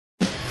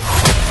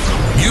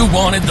You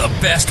wanted the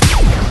best.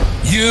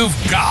 You've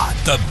got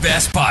the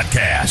best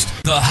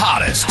podcast. The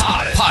hottest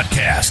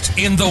podcast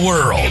in the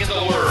world.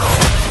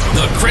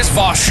 The Chris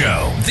Voss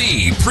Show,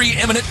 the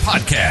preeminent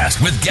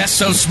podcast with guests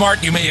so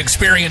smart you may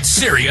experience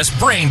serious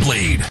brain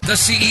bleed. The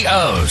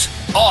CEOs,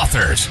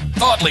 authors,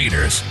 thought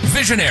leaders,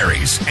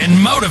 visionaries, and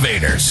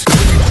motivators.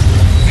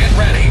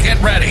 Get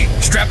ready.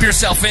 Strap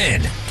yourself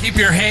in. Keep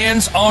your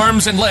hands,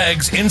 arms, and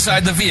legs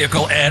inside the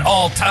vehicle at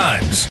all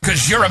times,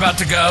 because you're about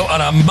to go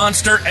on a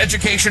monster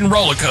education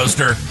roller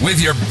coaster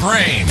with your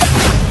brain.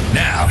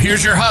 Now,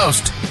 here's your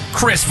host,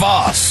 Chris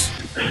Voss.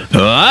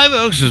 Hi,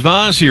 folks. It's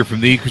Voss here from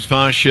the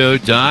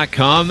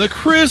ChrisVossShow.com, the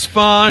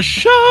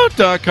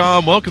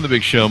ChrisVossShow.com. Welcome to the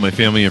big show, my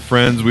family and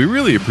friends. We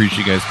really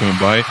appreciate you guys coming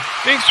by.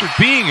 Thanks for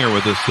being here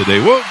with us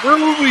today. Where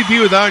would we be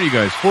without you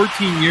guys?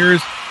 14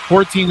 years.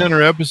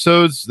 1,400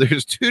 episodes.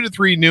 There's 2 to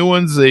 3 new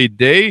ones a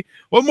day.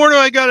 What more do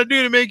I got to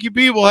do to make you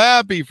people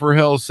happy, for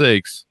hell's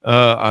sakes?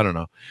 I don't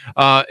know.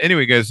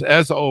 Anyway, guys,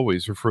 as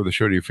always, refer the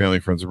show to your family,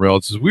 friends, and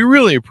relatives. We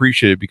really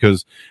appreciate it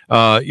because, they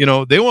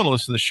want to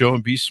listen to the show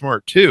and be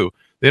smart, too.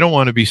 They don't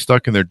want to be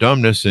stuck in their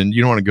dumbness, and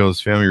you don't want to go to those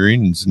family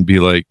reunions and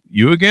be like,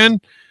 you again?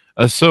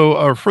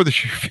 So refer the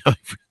show to your family,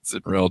 friends,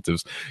 and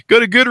relatives.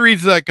 Go to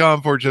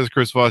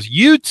goodreads.com/Chris Voss,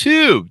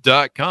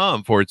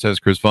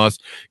 youtube.com/Chris Voss.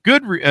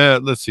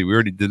 Let's see, we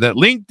already did that.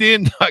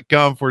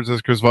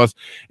 LinkedIn.com/Chris Voss.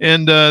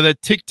 And that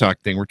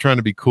TikTok thing, we're trying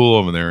to be cool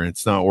over there, and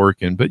it's not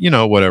working, but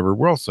whatever.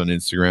 We're also on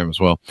Instagram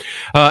as well.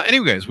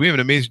 Anyway, guys, we have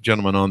an amazing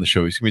gentleman on the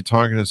show. He's going to be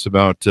talking to us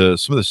about some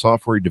of the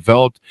software he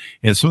developed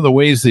and some of the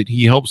ways that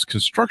he helps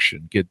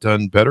construction get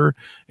done better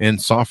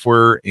and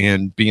software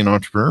and being an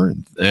entrepreneur.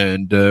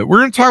 And we're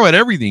going to talk about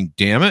everything,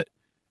 damn it.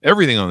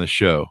 Everything on the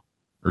show,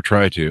 or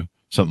try to,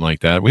 something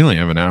like that. We only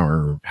have an hour,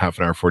 or half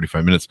an hour,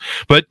 45 minutes.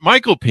 But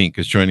Michael Pink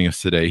is joining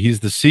us today. He's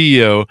the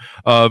CEO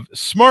of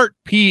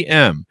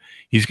SmartPM.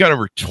 He's got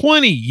over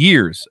 20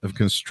 years of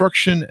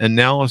construction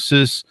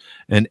analysis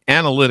and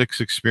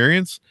analytics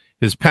experience.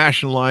 His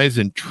passion lies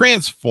in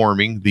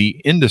transforming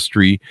the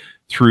industry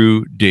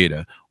through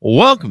data.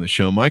 Welcome to the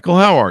show, Michael.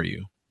 How are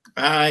you?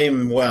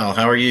 I'm well.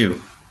 How are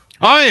you?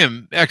 I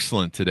am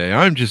excellent today.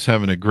 I'm just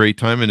having a great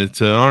time, and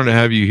it's an honor to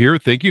have you here.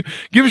 Thank you.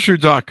 Give us your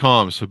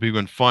 .com so people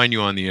can find you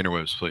on the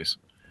interwebs, please.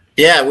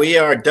 Yeah, we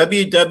are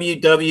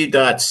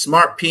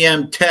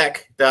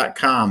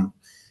www.smartpmtech.com.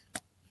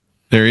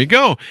 There you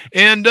go.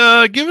 And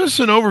give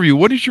us an overview.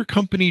 What does your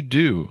company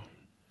do?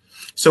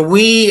 So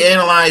we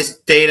analyze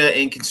data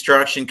in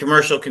construction,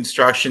 commercial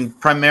construction,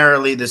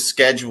 primarily the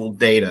scheduled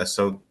data.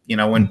 So,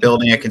 when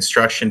building a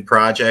construction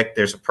project,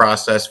 there's a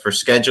process for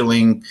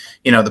scheduling,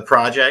 the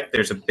project.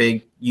 There's a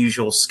big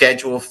usual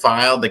schedule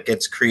file that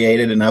gets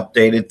created and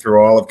updated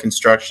through all of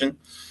construction.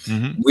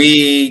 Mm-hmm.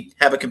 We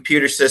have a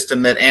computer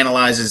system that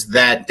analyzes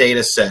that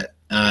data set.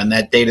 And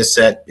that data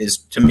set is,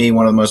 to me,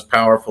 one of the most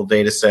powerful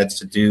data sets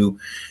to do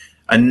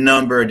a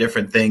number of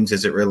different things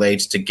as it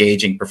relates to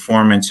gauging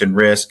performance and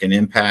risk and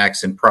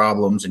impacts and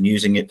problems and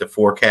using it to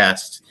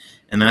forecast.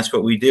 And that's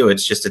what we do.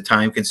 It's just a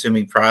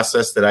time-consuming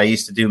process that I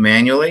used to do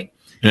manually.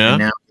 Yeah. And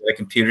now we have a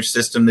computer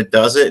system that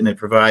does it, and it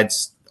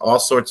provides all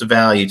sorts of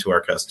value to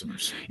our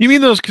customers. You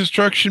mean those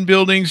construction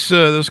buildings,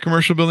 those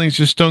commercial buildings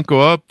just don't go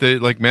up? They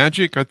like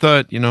magic? I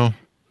thought,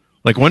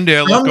 like one day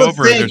I look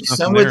over and there's nothing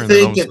some would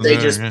think that they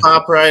just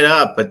pop right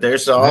up, but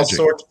there's all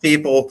sorts of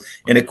people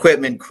and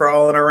equipment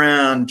crawling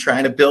around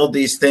trying to build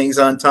these things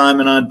on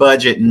time and on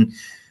budget, and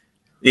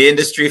the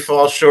industry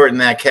falls short in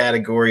that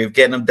category of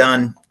getting them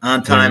done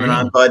on time and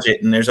on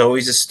budget. And there's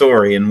always a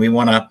story, and we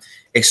want to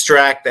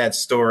extract that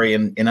story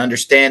and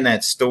understand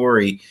that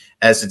story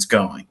as it's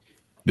going.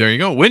 There you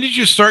go. When did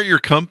you start your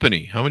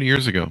company? How many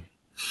years ago?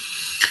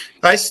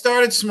 I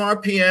started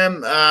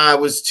SmartPM.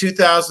 Was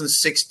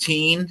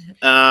 2016.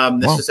 This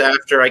was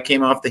after I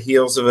came off the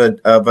heels of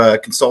a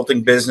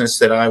consulting business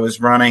that I was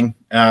running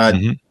as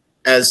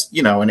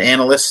an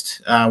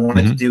analyst. I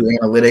wanted to do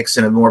analytics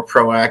in a more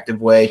proactive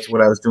way to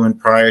what I was doing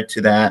prior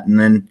to that, and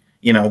then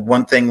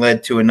one thing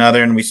led to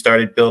another, and we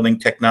started building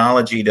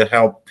technology to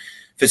help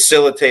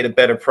facilitate a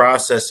better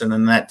process, and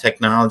then that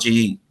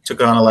technology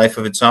took on a life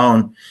of its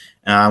own.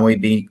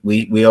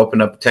 We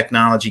opened up a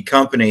technology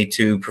company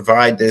to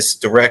provide this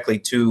directly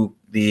to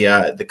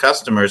the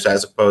customers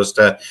as opposed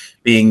to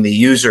being the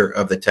user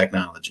of the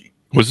technology.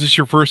 Was this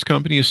your first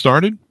company you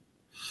started?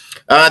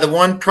 The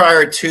one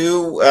prior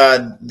to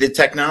the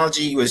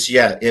technology was,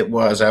 it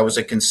was. I was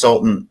a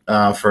consultant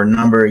for a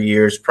number of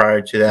years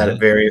prior to that at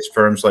various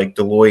firms like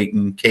Deloitte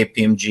and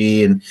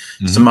KPMG and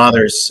some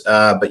others.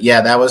 But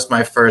that was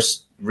my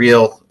first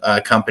real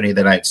company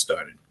that I had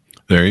started.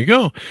 There you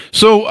go.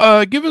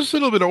 So give us a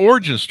little bit of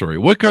origin story.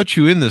 What got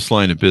you in this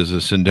line of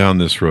business and down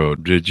this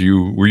road?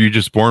 Were you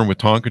just born with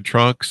Tonka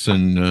trucks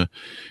and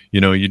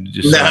you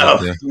just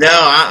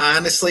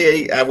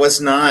honestly I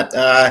was not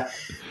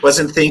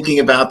wasn't thinking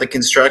about the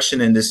construction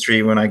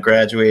industry when I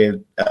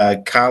graduated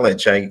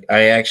college. I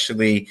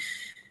actually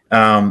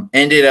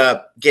ended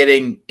up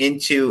getting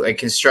into a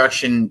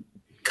construction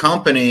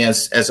company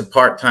as a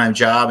part-time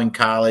job in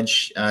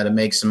college to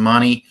make some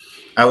money.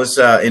 I was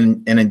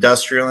an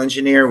industrial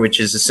engineer, which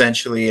is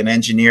essentially an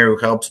engineer who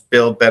helps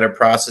build better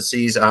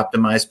processes,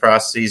 optimize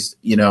processes,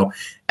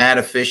 add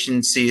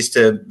efficiencies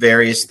to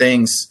various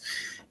things.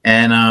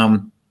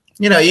 And,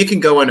 you can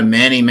go into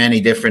many,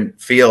 many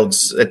different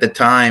fields at the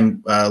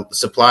time.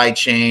 Supply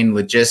chain,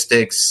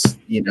 logistics,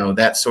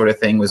 that sort of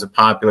thing was a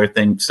popular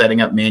thing.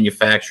 Setting up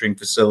manufacturing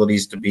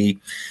facilities to be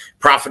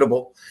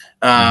profitable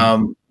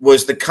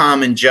was the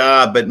common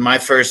job. But my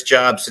first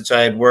job, since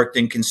I had worked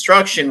in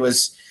construction,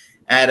 was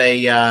at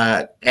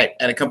a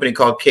company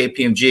called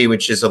KPMG,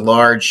 which is a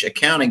large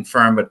accounting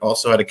firm, but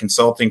also had a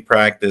consulting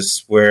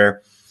practice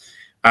where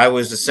I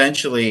was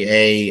essentially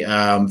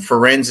a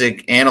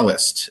forensic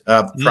analyst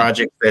of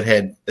projects that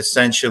had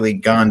essentially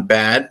gone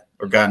bad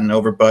or gotten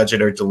over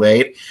budget or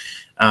delayed.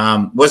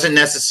 Wasn't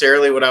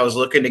necessarily what I was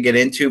looking to get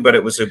into, but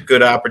it was a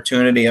good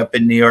opportunity up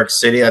in New York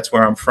City. That's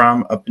where I'm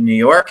from, up in New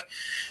York.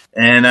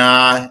 And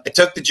I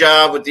took the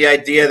job with the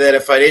idea that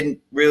if I didn't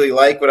really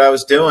like what I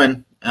was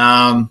doing,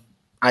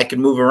 I could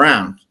move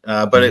around.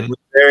 But it was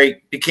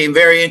became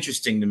very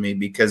interesting to me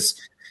because,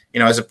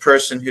 as a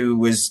person who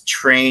was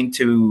trained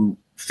to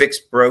fix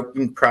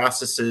broken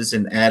processes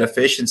and add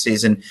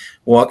efficiencies, and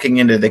walking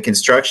into the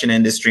construction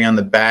industry on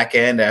the back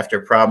end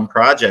after problem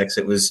projects,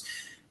 it was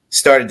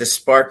started to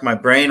spark my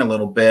brain a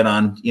little bit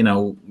on,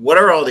 why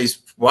are all these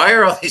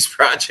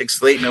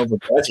projects late and over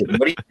budget?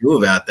 What do you do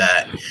about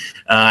that?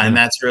 And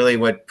that's really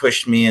what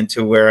pushed me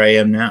into where I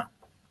am now.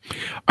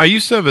 I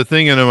used to have a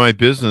thing in my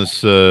business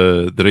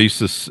that I used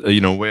to,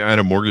 I had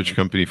a mortgage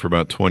company for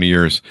about 20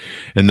 years.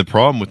 And the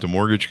problem with the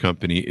mortgage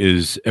company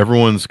is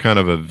everyone's kind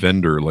of a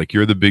vendor. Like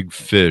you're the big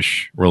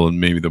fish, well,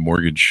 maybe the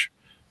mortgage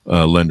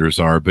lenders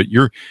are, but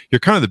you're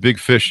kind of the big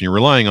fish and you're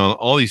relying on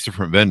all these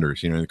different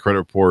vendors, the credit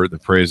report, the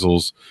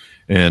appraisals,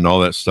 and all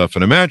that stuff.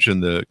 And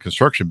imagine the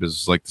construction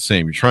business is like the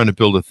same. You're trying to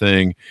build a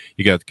thing.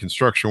 You got the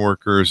construction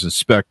workers,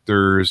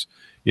 inspectors,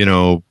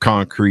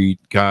 concrete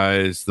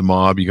guys, the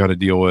mob you got to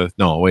deal with.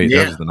 No, wait,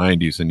 that was the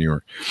 90s in New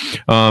York.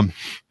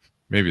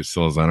 Maybe it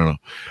still is. I don't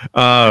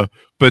know.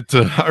 But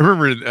I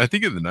remember, I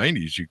think in the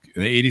 90s,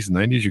 in the 80s and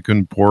 90s, you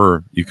couldn't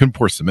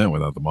pour cement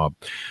without the mob.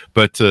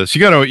 But so you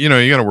got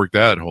to work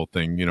that whole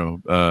thing.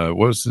 What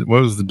was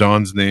the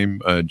Don's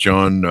name?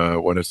 John.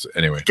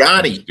 Anyway?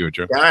 Gotti. Do it,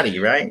 John. Gotti,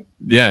 right?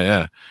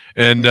 Yeah.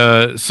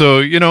 And so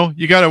you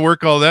got to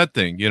work all that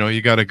thing.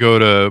 You got to go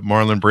to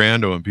Marlon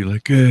Brando and be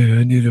like, "Hey,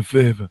 I need a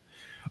favor."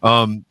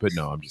 But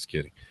no, I'm just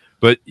kidding.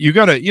 But you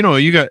got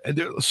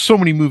there's so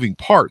many moving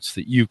parts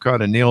that you've got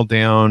to nail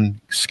down,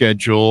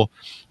 schedule.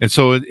 And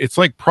so it's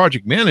like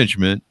project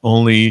management.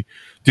 Only,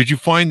 did you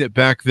find that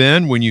back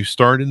then when you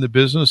started in the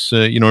business,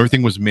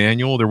 everything was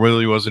manual? There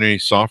really wasn't any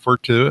software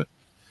to it?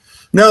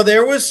 No,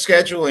 there was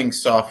scheduling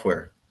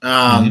software.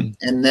 And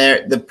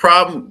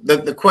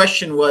the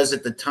question was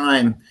at the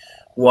time,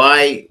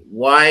 why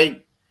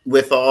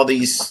with all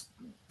these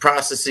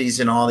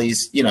processes and all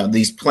these,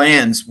 these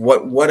plans,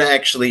 what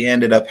actually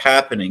ended up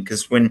happening?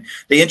 Because when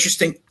the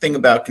interesting thing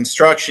about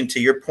construction, to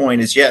your point,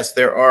 is yes,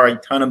 there are a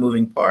ton of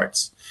moving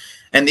parts,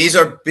 and these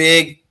are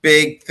big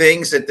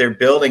things that they're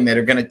building that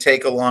are going to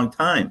take a long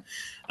time.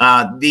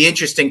 The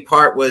interesting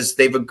part was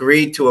they've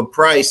agreed to a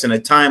price and a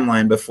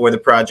timeline before the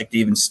project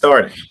even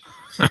started.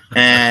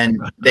 And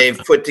they've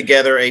put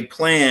together a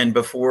plan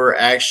before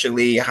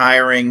actually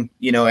hiring,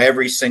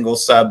 every single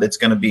sub that's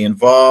going to be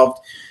involved.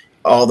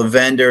 All the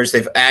vendors,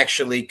 they've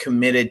actually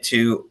committed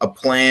to a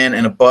plan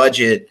and a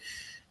budget.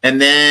 And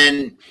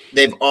then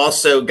they've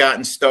also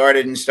gotten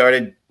started,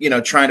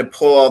 trying to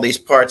pull all these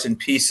parts and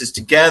pieces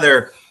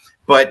together.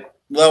 But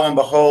lo and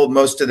behold,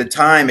 most of the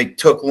time it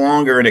took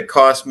longer and it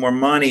cost more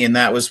money. And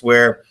that was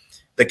where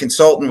the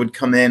consultant would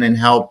come in and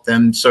help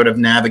them sort of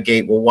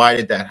navigate, well, why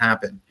did that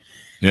happen?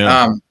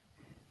 Yeah.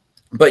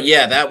 But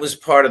yeah, that was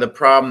part of the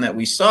problem that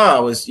we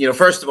saw was,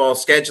 first of all,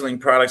 scheduling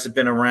products have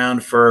been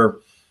around for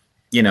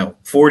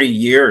 40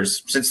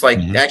 years, since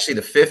actually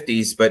the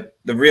 50s, but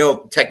the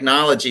real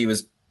technology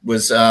was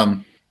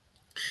the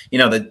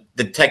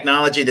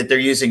technology that they're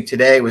using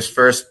today was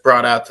first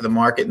brought out to the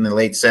market in the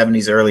late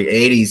 70s, early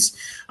 80s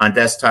on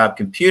desktop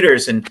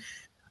computers. And,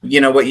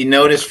 what you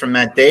notice from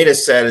that data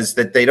set is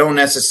that they don't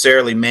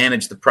necessarily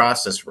manage the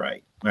process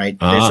right?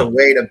 There's a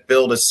way to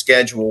build a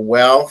schedule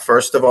well,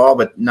 first of all,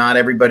 but not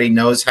everybody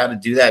knows how to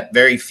do that.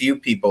 Very few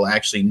people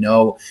actually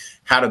know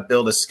how to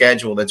build a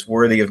schedule that's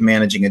worthy of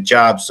managing a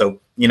job.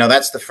 So,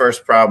 that's the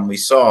first problem we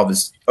solve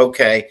is,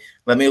 okay,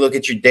 let me look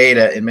at your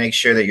data and make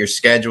sure that your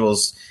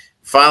schedule's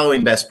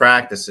following best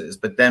practices.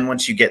 But then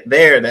once you get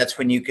there, that's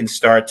when you can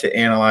start to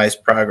analyze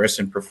progress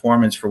and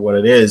performance for what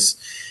it is.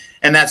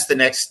 And that's the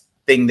next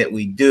thing that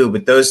we do.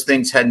 But those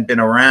things hadn't been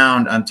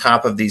around on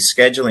top of these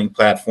scheduling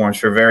platforms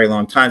for a very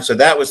long time. So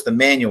that was the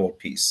manual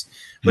piece,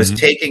 was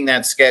taking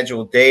that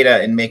scheduled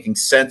data and making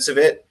sense of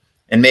it,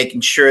 and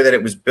making sure that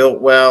it was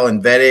built well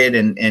and vetted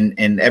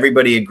and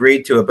everybody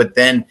agreed to it, but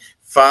then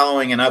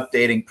following an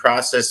updating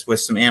process with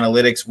some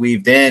analytics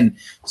weaved in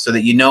so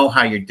that you know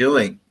how you're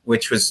doing,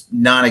 which was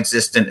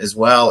non-existent as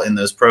well in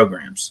those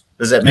programs.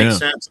 Does that make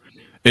sense?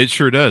 It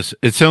sure does.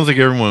 It sounds like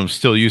everyone's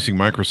still using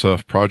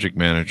Microsoft Project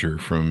Manager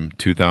from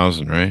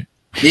 2000, right?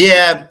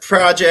 Yeah,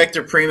 Project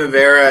or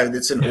Primavera.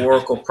 It's an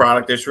Oracle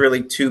product. There's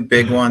really two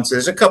big ones.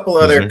 There's a couple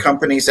Is other there?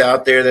 companies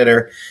out there that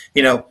are,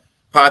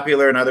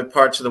 popular in other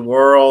parts of the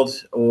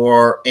world,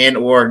 or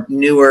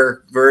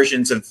newer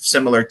versions of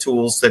similar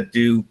tools that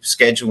do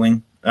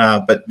scheduling.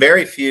 But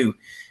very few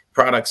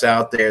products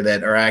out there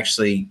that are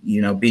actually,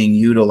 being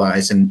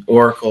utilized. And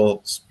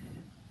Oracle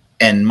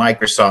and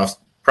Microsoft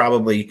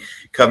probably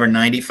cover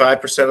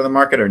 95% of the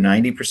market or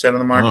 90% of the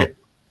Wow. market.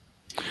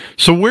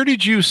 So where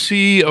did you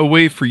see a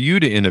way for you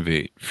to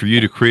innovate, for you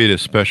to create a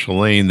special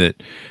lane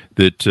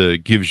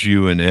that gives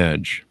you an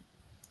edge?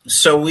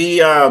 So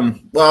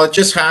it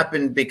just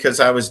happened because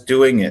I was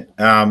doing it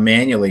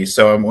manually.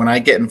 So when I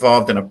get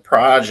involved in a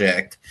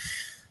project,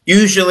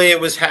 usually it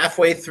was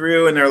halfway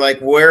through and they're like,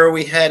 where are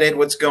we headed?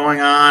 What's going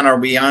on? Are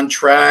we on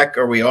track?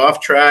 Are we off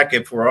track?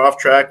 If we're off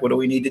track, what do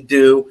we need to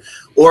do?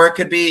 Or it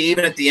could be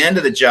even at the end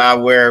of the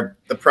job where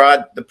the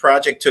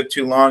project took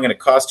too long and it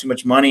cost too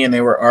much money and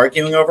they were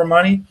arguing over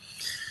money.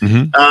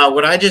 Mm-hmm.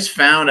 What I just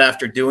found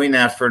after doing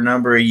that for a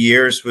number of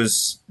years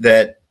was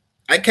that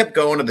I kept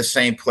going to the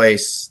same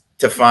place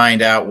to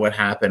find out what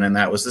happened, and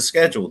that was the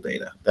schedule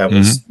data. That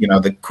was,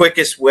 the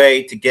quickest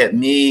way to get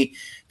me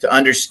to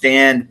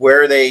understand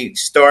where they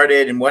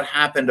started and what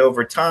happened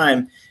over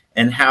time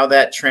and how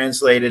that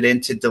translated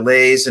into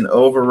delays and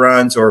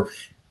overruns, or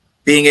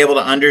being able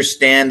to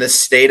understand the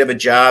state of a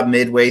job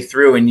midway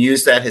through and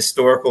use that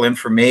historical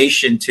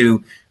information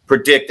to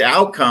predict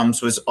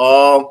outcomes. Was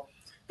all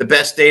the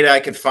best data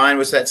I could find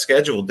was that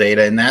schedule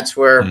data. And that's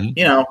where,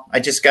 I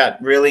just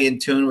got really in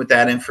tune with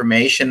that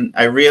information.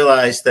 I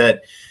realized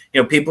that,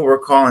 people were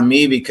calling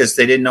me because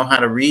they didn't know how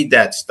to read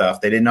that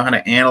stuff. They didn't know how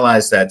to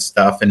analyze that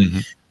stuff.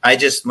 And I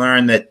just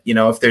learned that,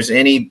 if there's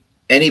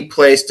any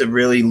place to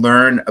really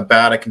learn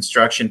about a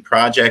construction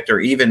project,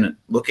 or even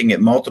looking at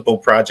multiple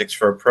projects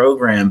for a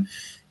program,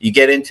 you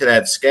get into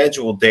that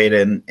schedule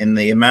data and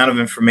the amount of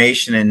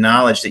information and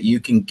knowledge that you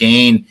can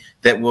gain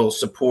that will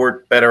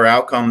support better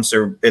outcomes,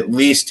 or at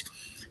least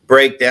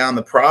break down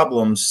the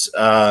problems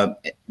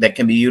that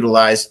can be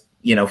utilized,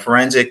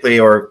 forensically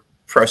or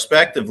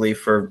prospectively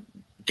for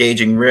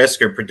gauging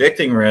risk or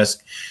predicting risk,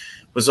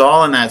 was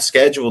all in that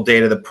schedule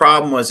data. The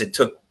problem was it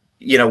took,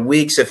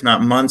 weeks, if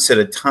not months at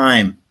a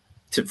time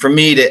for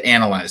me to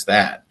analyze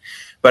that.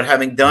 But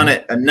having done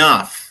it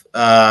enough,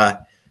 I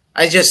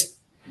just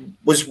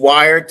was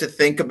wired to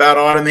think about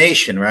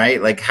automation,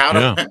 right? Like I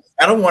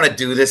don't want to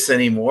do this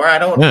anymore. I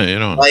don't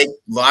like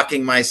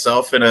locking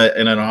myself in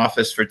an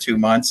office for 2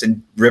 months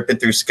and ripping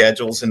through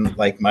schedules in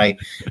like my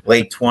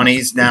late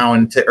 20s now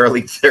into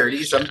early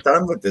 30s. I'm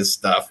done with this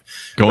stuff.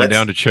 Going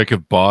down to check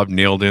if Bob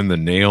nailed in the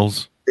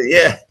nails.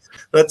 Yeah.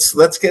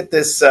 Let's get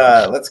this.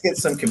 Let's get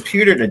some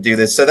computer to do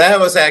this. So that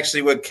was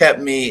actually what kept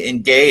me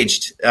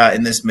engaged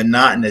in this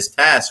monotonous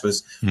task,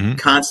 was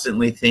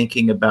constantly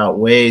thinking about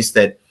ways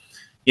that,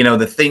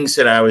 the things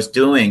that I was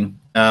doing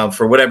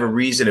for whatever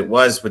reason it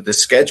was with the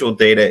schedule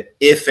data,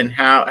 if and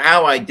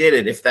how I did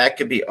it, if that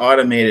could be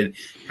automated,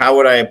 how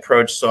would I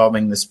approach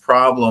solving this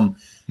problem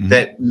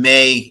that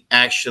may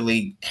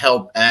actually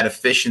help add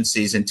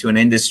efficiencies into an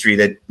industry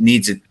that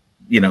needs it,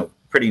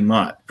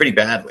 pretty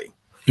badly.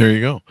 There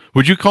you go.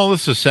 Would you call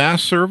this a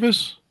SaaS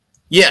service?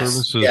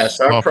 Yes. Yes.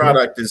 Our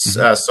product is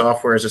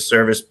software as a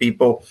service.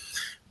 People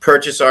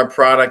purchase our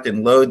product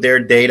and load their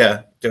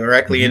data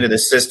directly into the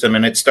system,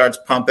 and it starts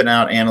pumping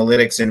out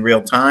analytics in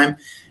real time.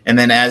 And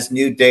then as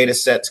new data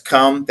sets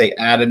come, they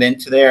add it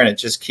into there, and it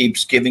just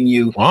keeps giving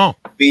you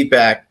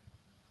feedback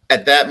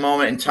at that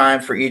moment in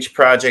time for each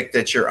project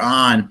that you're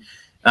on,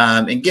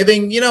 and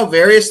giving,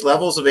 various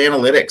levels of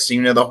analytics.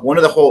 One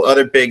of the whole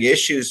other big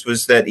issues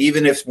was that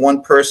even if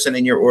one person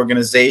in your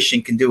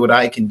organization can do what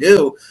I can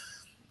do,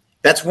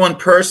 that's one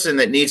person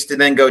that needs to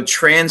then go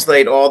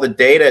translate all the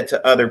data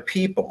to other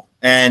people.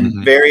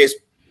 And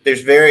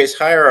there's various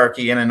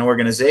hierarchy in an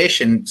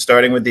organization,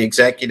 starting with the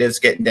executives,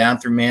 getting down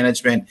through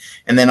management,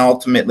 and then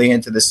ultimately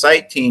into the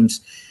site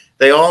teams.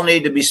 They all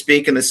need to be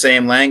speaking the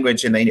same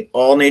language, and they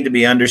all need to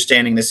be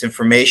understanding this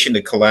information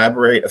to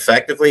collaborate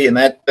effectively. And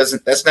that's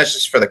not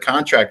just for the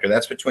contractor,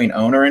 that's between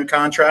owner and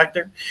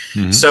contractor.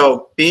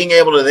 So being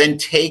able to then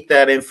take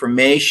that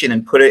information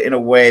and put it in a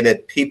way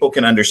that people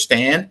can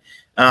understand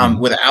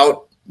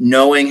without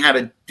knowing how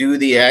to do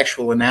the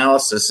actual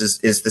analysis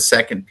is the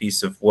second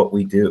piece of what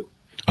we do.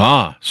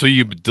 So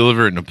you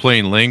deliver it in a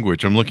plain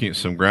language. I'm looking at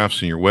some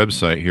graphs on your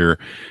website here,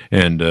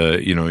 and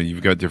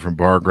you've got different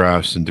bar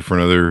graphs and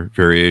different other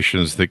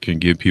variations that can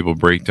give people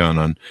breakdown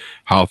on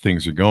how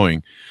things are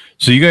going.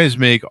 So you guys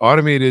make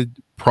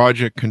automated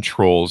project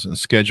controls and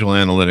schedule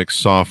analytics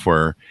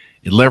software.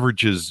 It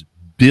leverages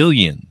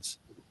billions.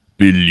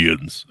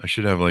 I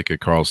should have like a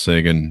Carl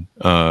Sagan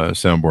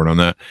soundboard on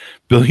that.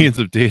 Billions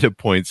of data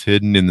points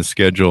hidden in the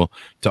schedule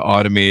to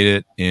automate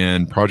it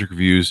and project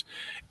reviews.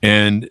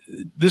 And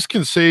this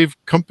can save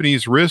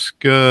companies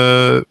risk,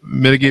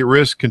 mitigate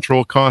risk,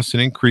 control costs,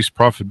 and increase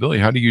profitability.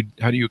 How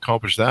do you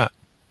accomplish that?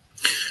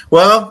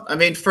 Well, I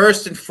mean,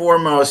 first and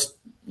foremost,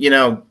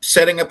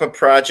 setting up a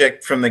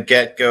project from the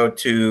get-go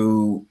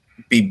to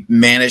be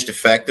managed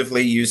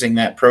effectively using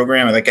that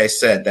program. Like I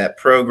said, that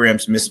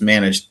program's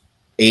mismanaged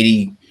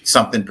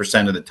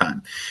 80-something% of the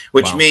time,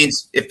 which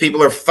means if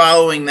people are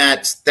following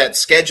that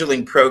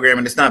scheduling program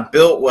and it's not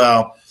built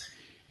well,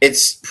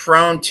 it's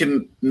prone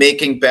to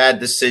making bad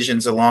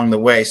decisions along the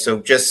way. So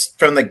just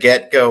from the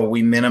get-go,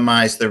 we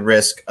minimize the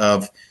risk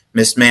of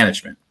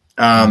mismanagement.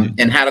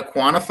 And how to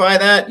quantify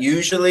that?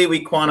 Usually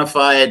we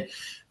quantify it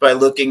by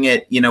looking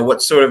at,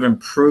 what sort of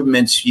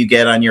improvements you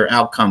get on your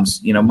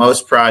outcomes.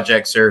 Most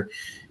projects are,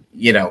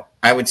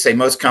 I would say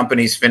most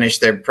companies finish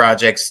their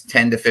projects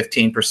 10 to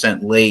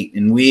 15% late.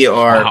 And we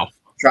are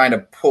trying to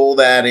pull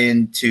that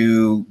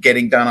into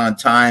getting done on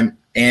time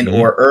and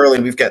or early.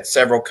 We've got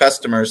several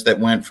customers that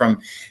went from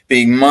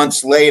being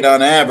months late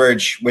on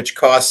average, which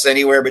costs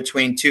anywhere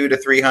between $200,000 to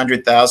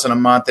 $300,000 a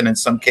month, and in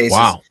some cases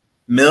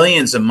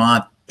millions a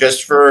month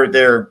just for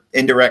their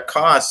indirect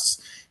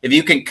costs. If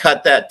you can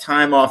cut that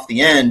time off the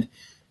end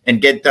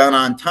and get done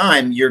on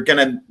time, you're going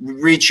to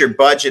reach your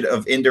budget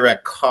of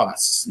indirect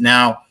costs.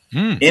 Now,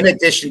 in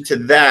addition to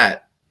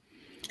that,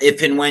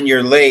 if and when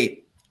you're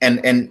late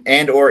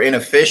and or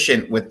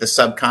inefficient with the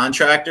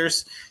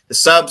subcontractors, the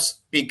subs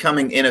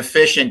becoming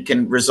inefficient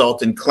can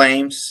result in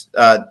claims.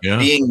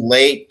 Being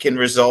late can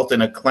result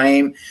in a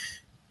claim.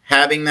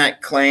 Having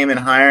that claim and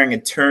hiring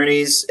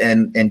attorneys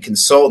and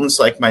consultants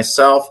like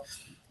myself,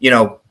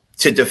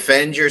 to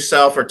defend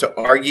yourself or to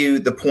argue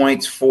the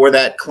points for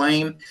that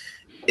claim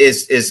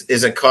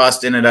is a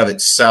cost in and of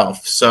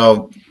itself.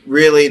 So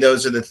really,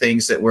 those are the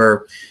things that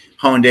we're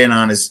honed in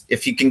on. Is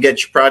if you can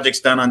get your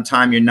projects done on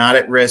time, you're not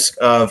at risk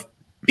of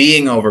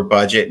being over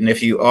budget. And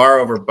if you are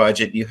over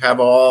budget, you have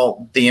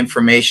all the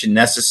information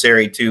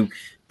necessary to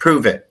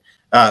prove it,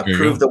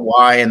 prove the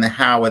why and the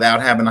how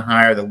without having to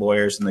hire the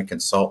lawyers and the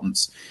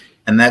consultants.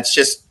 And that's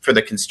just for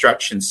the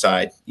construction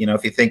side.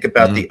 If you think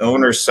about the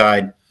owner's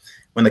side,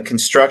 when the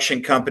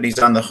construction company's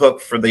on the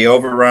hook for the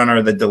overrun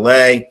or the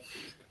delay,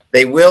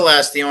 they will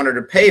ask the owner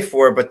to pay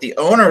for it, but the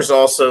owner's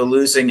also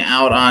losing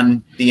out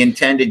on the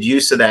intended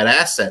use of that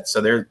asset.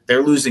 So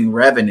they're losing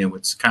revenue.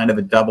 It's kind of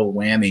a double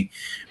whammy,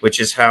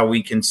 which is how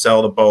we can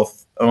sell to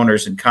both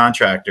owners and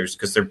contractors,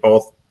 because they're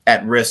both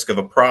at risk of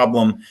a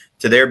problem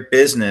to their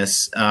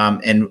business.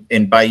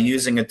 And by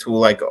using a tool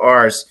like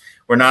ours,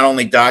 we're not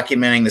only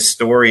documenting the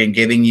story and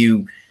giving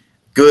you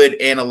good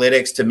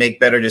analytics to make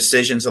better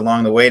decisions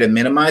along the way to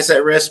minimize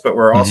that risk, but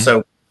we're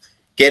also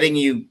getting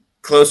you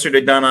closer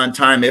to done on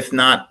time, if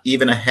not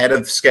even ahead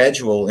of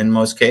schedule in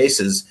most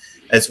cases,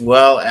 as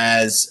well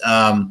as,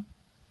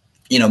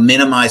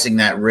 minimizing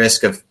that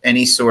risk of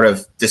any sort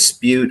of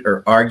dispute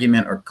or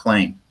argument or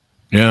claim.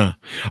 Yeah,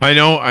 I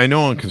know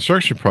on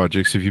construction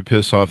projects, if you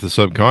piss off the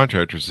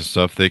subcontractors and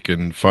stuff, they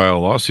can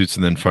file lawsuits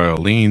and then file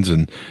liens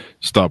and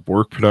stop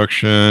work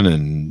production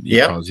and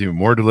cause even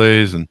more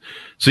delays. And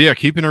so,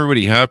 keeping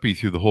everybody happy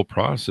through the whole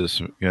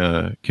process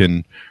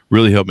can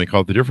really help make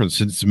all the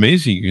difference. And it's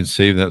amazing you can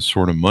save that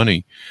sort of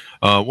money.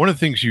 One of the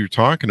things you were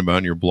talking about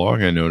in your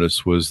blog, I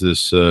noticed, was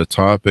this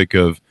topic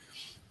of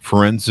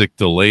forensic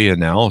delay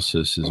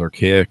analysis is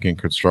archaic in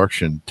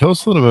construction. Tell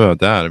us a little bit about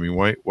that. I mean,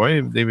 why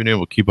have they been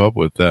able to keep up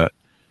with that?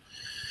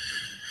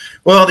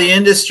 Well, the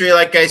industry,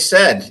 like I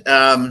said,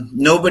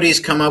 nobody's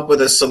come up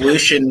with a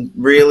solution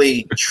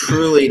really,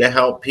 truly to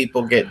help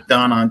people get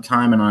done on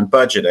time and on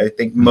budget. I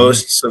think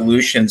most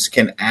solutions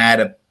can add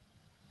a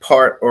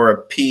part or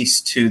a piece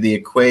to the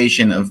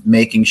equation of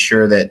making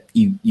sure that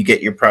you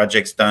get your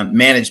projects done,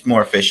 managed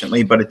more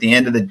efficiently. But at the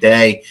end of the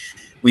day,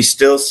 we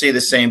still see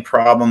the same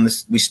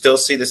problems. We still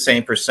see the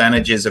same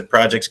percentages of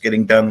projects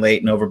getting done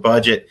late and over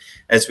budget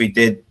as we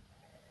did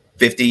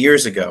 50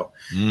 years ago.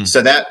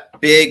 So that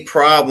big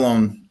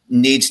problem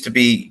needs to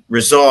be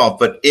resolved.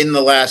 But in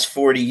the last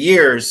 40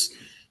 years,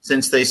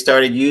 since they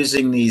started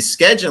using these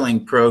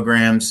scheduling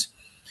programs,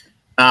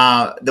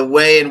 the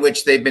way in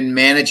which they've been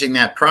managing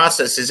that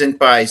process isn't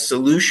by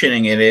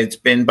solutioning it. It's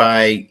been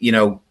by,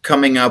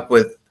 coming up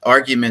with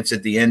arguments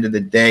at the end of the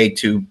day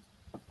to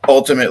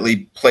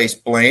ultimately place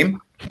blame.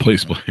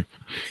 Place blame.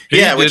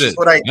 Which is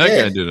what I did. That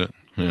guy did it.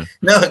 Yeah.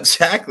 No,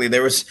 exactly.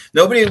 There was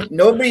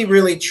nobody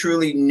really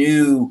truly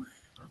knew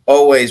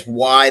always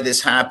why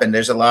this happened.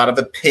 There's a lot of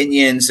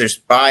opinions, there's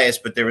bias,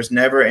 but there was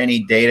never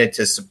any data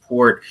to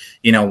support,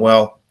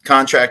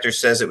 contractor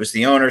says it was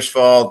the owner's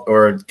fault,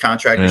 or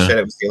contractor said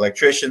it was the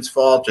electrician's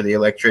fault, or the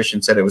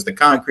electrician said it was the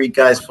concrete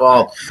guy's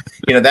fault.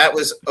 That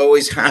was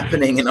always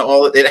happening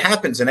it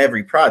happens in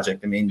every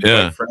project. I mean,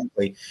 quite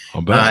frankly,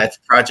 if the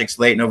project's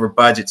late and over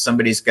budget,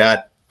 somebody's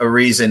got a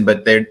reason,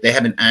 but they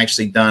haven't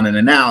actually done an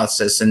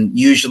analysis. And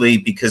usually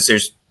because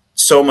there's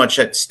so much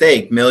at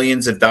stake,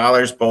 millions of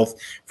dollars, both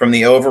from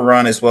the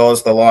overrun as well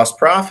as the lost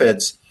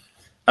profits,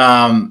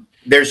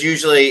 there's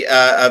usually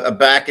a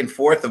back and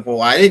forth of,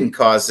 well, I didn't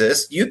cause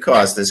this, you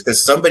caused this,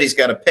 because somebody's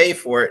got to pay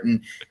for it.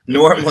 And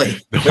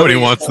normally nobody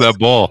wants that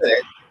ball.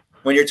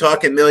 When you're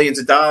talking millions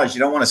of dollars, you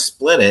don't want to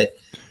split it.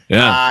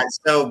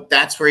 So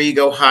that's where you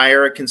go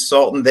hire a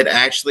consultant that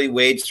actually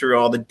wades through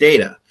all the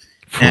data.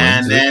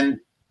 And then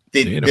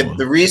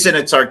The reason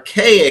it's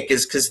archaic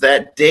is because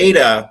that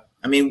data,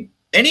 I mean,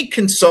 any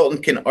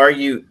consultant can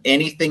argue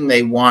anything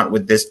they want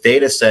with this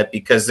data set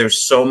because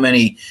there's so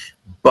many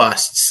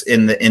busts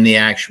in the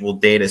actual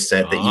data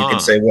set that you can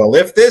say, well,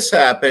 if this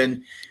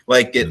happened,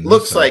 like it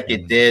looks like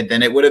it did,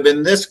 then it would have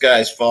been this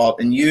guy's fault.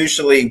 And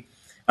usually,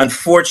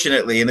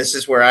 unfortunately, and this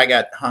is where I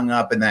got hung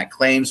up in that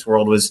claims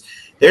world, was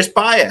there's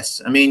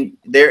bias. I mean,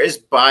 there is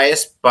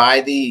bias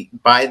by the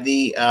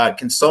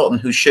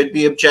consultant who should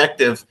be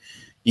objective.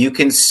 You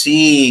can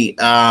see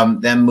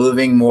them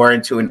moving more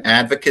into an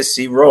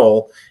advocacy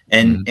role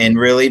and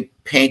really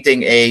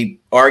painting a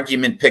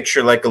argument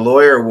picture like a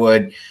lawyer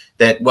would,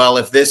 that, well,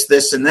 if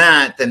this, and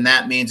that, then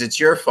that means it's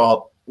your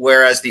fault,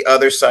 whereas the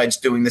other side's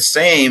doing the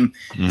same.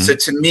 So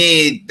to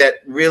me, that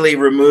really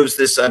removes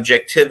this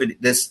objectivity,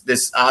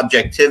 this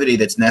objectivity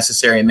that's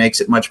necessary, and makes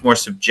it much more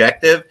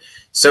subjective.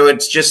 So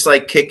it's just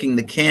like kicking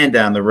the can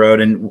down the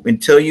road. And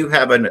until you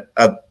have an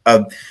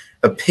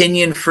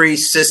opinion-free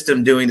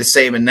system doing the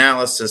same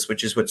analysis,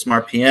 which is what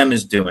SmartPM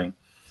is doing,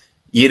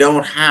 you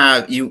don't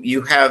have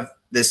you have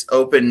this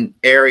open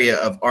area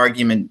of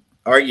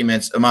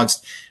arguments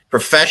amongst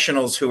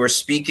professionals who are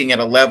speaking at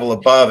a level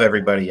above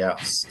everybody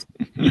else.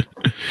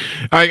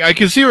 I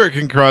can see where it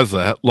can cause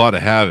a lot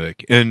of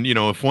havoc. And,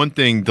 if one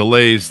thing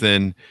delays,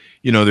 then,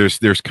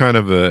 there's kind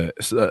of a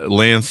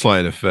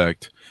landslide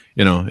effect.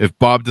 If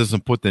Bob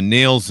doesn't put the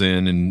nails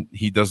in and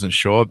he doesn't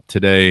show up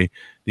today,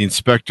 the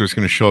inspector's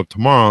going to show up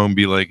tomorrow and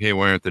be like, hey,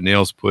 why aren't the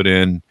nails put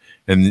in?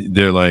 And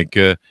they're like,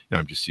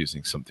 I'm just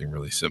using something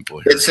really simple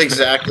here. It's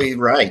exactly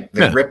right.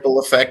 The ripple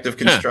effect of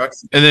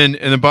construction. And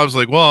then Bob's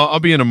like, well, I'll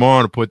be in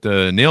tomorrow to put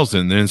the nails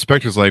in. The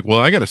inspector's like, well,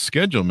 I got a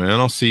schedule, man.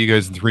 I'll see you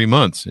guys in 3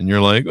 months. And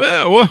you're like,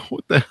 well,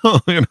 what the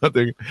hell?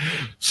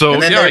 So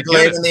and then they're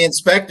blaming the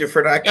inspector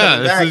for not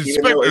coming back. It's the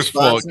inspector's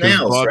fault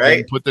because Bob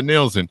didn't put the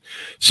nails in.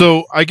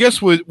 So I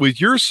guess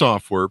with your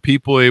software,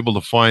 people are able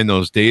to find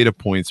those data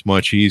points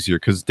much easier,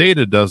 because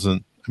data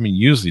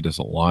usually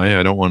doesn't lie.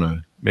 I don't want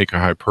to make a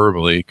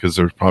hyperbole, because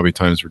there's probably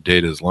times where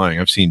data is lying.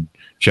 I've seen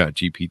Chat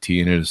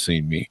GPT and it has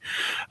seen me.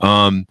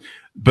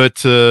 But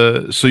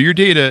so your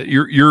data,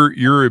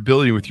 your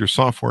ability with your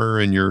software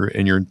and your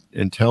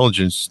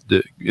intelligence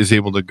is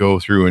able to go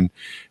through and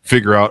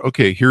figure out,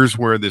 okay, here's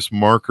where this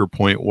marker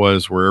point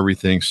was, where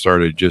everything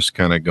started just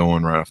kind of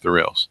going right off the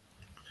rails.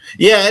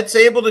 Yeah, it's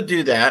able to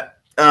do that.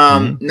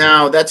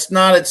 Now, that's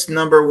not its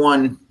number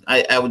one,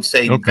 I would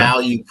say,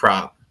 value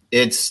prop.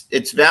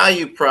 Its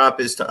value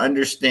prop is to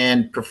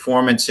understand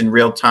performance in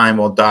real time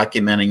while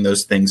documenting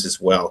those things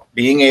as well.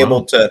 Being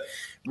able to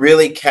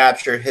really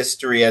capture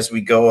history as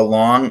we go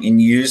along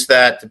and use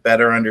that to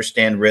better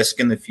understand risk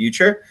in the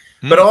future,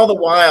 but all the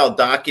while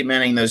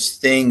documenting those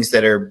things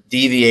that are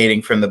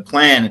deviating from the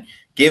plan,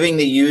 giving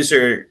the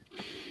user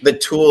the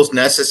tools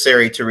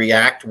necessary to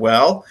react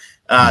well,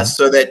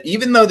 so that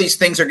even though these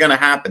things are going to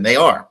happen, they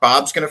are.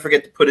 Bob's going to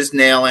forget to put his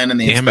nail in, and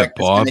the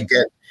inspector's going to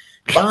get...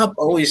 Bob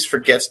always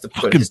forgets to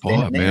put his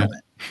nail in.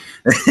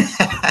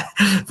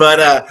 But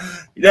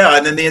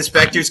and then the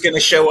inspector's going to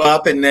show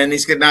up, and then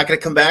he's not going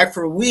to come back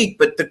for a week.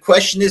 But the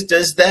question is,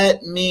 does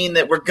that mean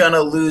that we're going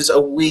to lose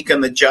a week on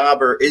the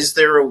job, or is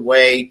there a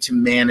way to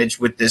manage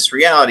with this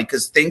reality?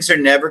 Because things are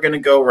never going to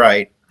go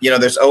right.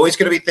 There's always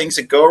going to be things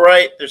that go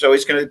right. There's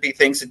always going to be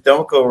things that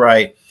don't go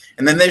right.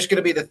 And then there's going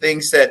to be the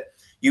things that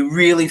you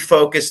really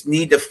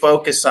need to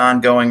focus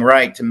on going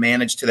right to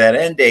manage to that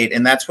end date.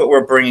 And that's what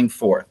we're bringing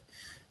forth,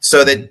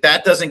 so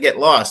that doesn't get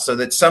lost, so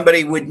that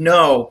somebody would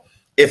know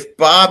if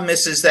Bob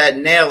misses that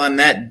nail on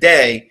that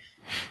day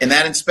and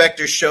that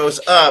inspector shows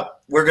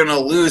up, we're going to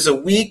lose a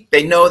week.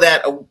 They know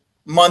that a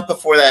month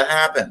before that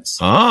happens.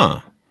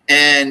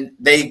 And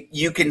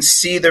you can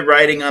see the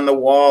writing on the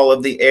wall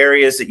of the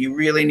areas that you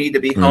really need to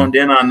be honed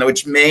in on,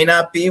 which may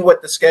not be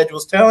what the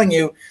schedule's telling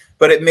you,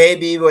 but it may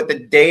be what the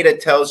data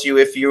tells you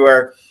if you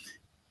are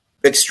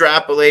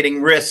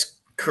extrapolating risk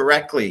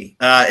correctly.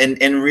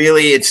 And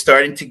really it's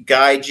starting to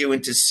guide you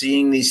into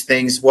seeing these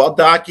things while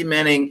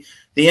documenting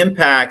the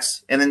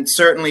impacts, and then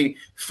certainly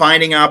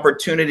finding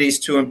opportunities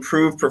to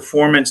improve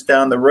performance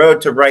down the road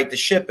to right the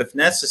ship if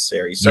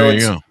necessary. So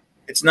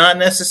it's not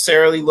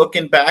necessarily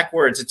looking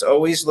backwards. It's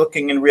always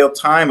looking in real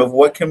time of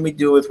what can we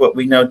do with what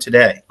we know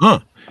today.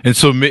 And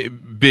so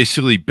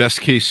basically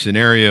best case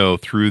scenario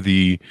through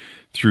the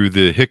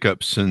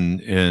hiccups and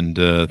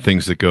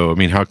things that go. I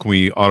mean, how can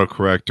we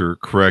autocorrect or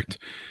correct,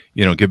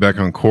 get back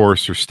on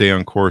course or stay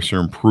on course or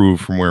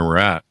improve from where we're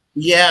at?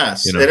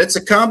 Yes, and it's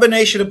a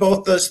combination of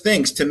both those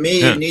things. To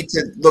me, you need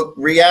to look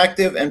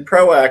reactive and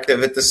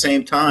proactive at the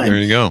same time. There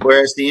you go.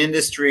 Whereas the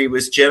industry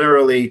was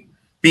generally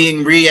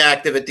being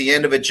reactive at the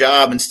end of a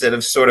job instead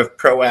of sort of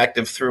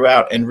proactive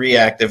throughout, and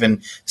reactive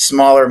in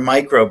smaller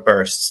micro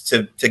bursts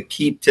to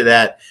keep to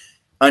that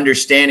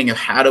understanding of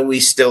how do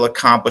we still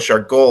accomplish our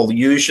goal.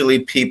 Usually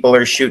people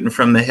are shooting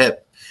from the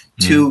hip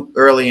too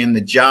early in the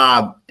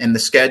job, and the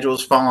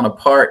schedule's falling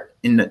apart,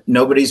 and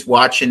nobody's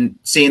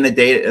seeing the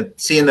data,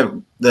 seeing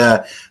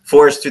the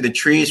forest through the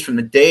trees from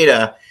the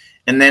data.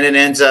 and then it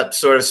ends up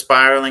sort of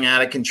spiraling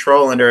out of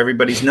control under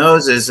everybody's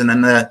noses, and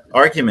then the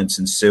arguments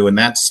ensue. And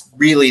that's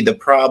really the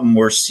problem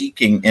we're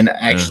seeking and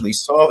actually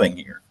solving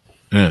here.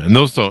 Yeah,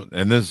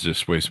 and this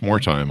just wastes more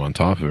time on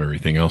top of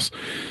everything else.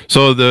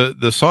 So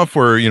the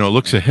software,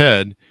 looks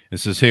ahead and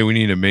says, hey, we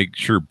need to make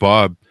sure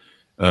Bob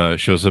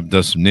shows up,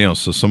 does some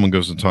nails. So someone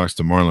goes and talks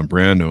to Marlon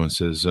Brando and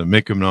says,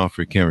 make him an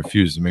offer he can't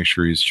refuse, to make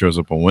sure he shows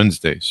up on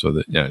Wednesday. So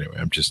that, anyway,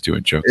 I'm just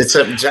doing jokes. It's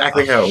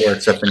exactly how it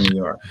works up in New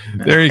York.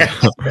 There you go.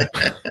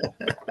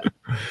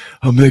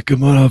 I'll make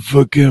him an offer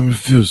he can't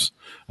refuse.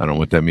 I don't know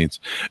what that means.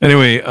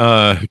 Anyway,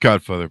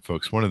 Godfather,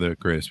 folks, one of the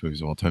greatest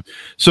movies of all time.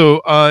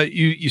 So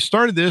you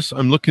started this.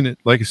 I'm looking at,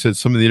 like I said,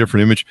 some of the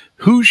different image.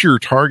 Who's your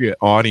target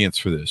audience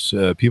for this?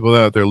 People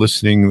out there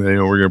listening, we're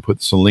going to put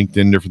this on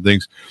LinkedIn, different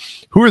things.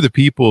 Who are the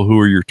people who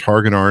are your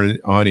target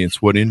audience?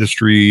 What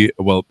industry?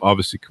 Well,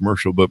 obviously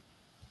commercial, but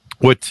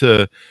what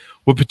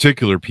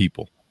particular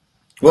people?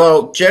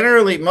 Well,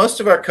 generally, most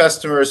of our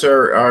customers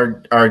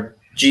are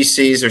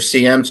GCs or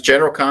CMs,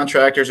 general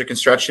contractors or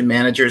construction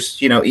managers.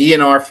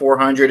 ENR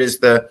 400 is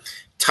the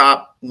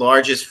top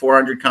largest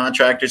 400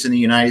 contractors in the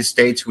United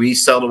States. We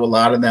sell to a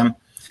lot of them.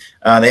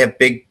 They have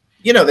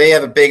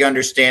a big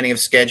understanding of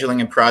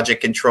scheduling and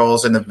project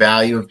controls and the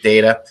value of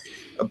data.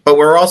 But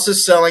we're also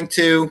selling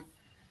to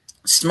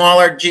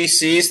smaller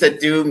GCs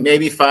that do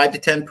maybe 5 to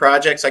 10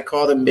 projects. I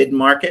call them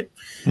mid-market.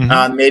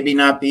 Maybe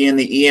not be in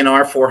the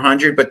ENR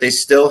 400, but they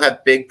still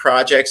have big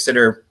projects that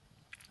are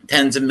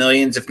tens of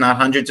millions, if not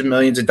hundreds of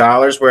millions of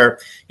dollars, where,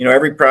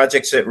 every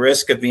project's at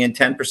risk of being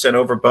 10%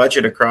 over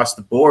budget across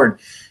the board.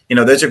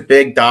 Those are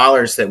big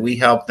dollars that we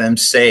help them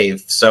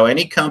save. So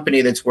any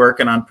company that's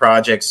working on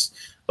projects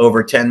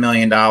over $10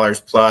 million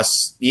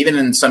plus, even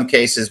in some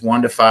cases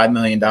 $1 to $5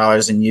 million,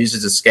 and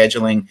uses a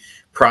scheduling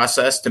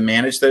process to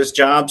manage those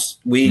jobs,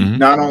 we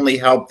not only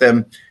help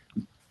them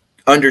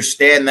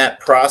understand that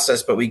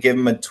process, but we give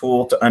them a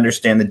tool to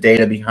understand the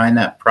data behind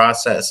that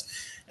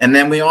process. And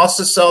then we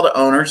also sell to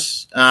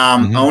owners.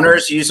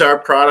 Owners use our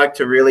product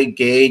to really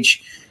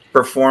gauge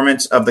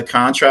performance of the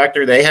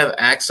contractor. They have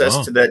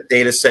access to that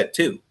data set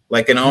too.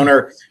 Like an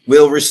owner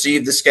will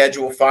receive the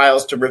schedule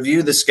files to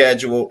review the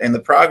schedule and the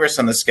progress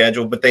on the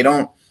schedule, but they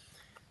don't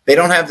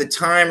have the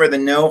time or the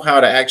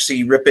know-how to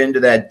actually rip into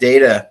that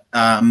data.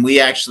 We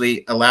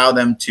actually allow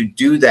them to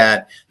do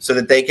that so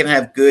that they can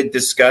have good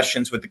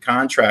discussions with the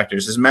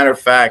contractors. As a matter of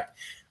fact,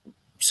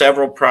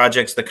 several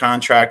projects, the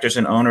contractors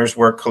and owners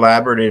work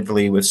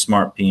collaboratively with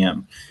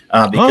SmartPM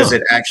because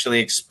it actually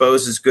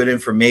exposes good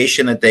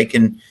information that they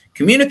can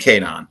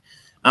communicate on.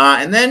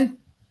 And then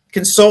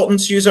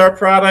consultants use our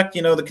product.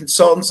 The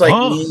consultants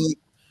like me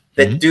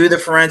that do the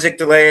forensic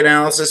delay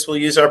analysis will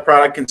use our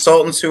product.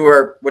 Consultants who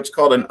are what's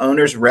called an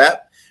owner's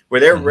rep, where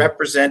they're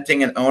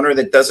representing an owner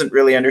that doesn't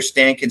really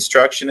understand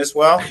construction as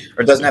well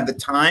or doesn't have the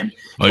time.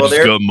 I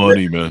just got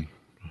money, man.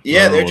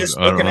 Yeah, they're just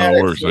looking at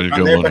it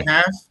on their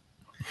behalf.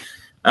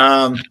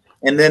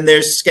 And then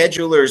there's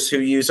schedulers who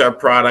use our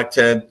product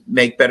to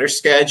make better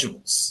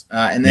schedules.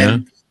 And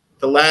then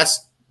the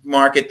last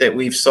market that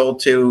we've sold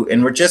to,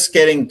 and we're just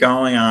getting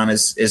going on,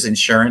 is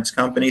insurance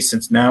companies,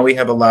 since now we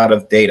have a lot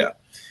of data,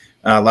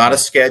 a lot of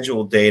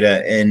scheduled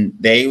data, and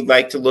they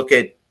like to look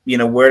at,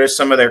 where do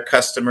some of their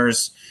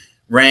customers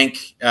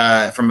rank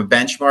from a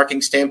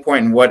benchmarking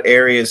standpoint, and what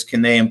areas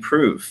can they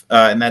improve.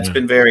 And that's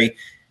been very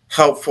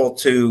helpful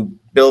to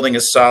building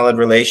a solid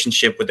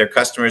relationship with their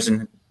customers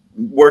and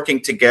working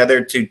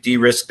together to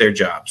de-risk their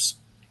jobs.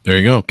 There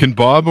you go. Can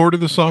Bob order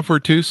the software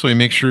too, so he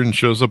makes sure and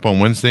shows up on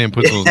Wednesday and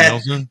puts those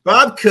nails in?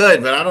 Bob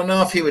could, but I don't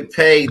know if he would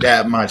pay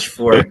that much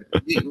for it.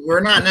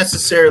 We're not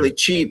necessarily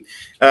cheap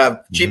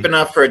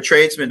enough for a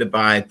tradesman to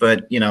buy,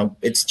 but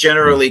it's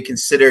generally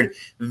considered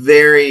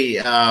very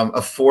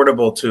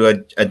affordable to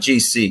a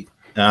GC.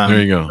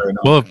 There you go.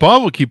 Well, if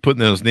Bob will keep putting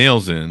those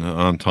nails in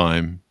on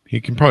time, he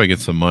can probably get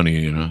some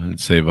money, and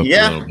save up a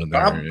little bit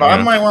there.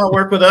 Bob might want to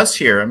work with us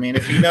here. I mean,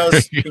 if he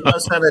knows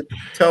how to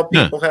tell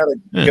people how to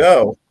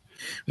go,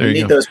 we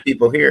need those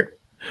people here.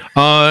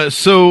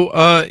 So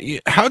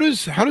how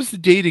does the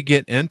data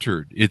get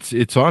entered?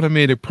 It's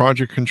automated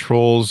project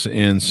controls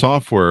and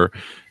software.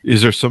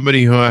 Is there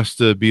somebody who has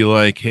to be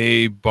like,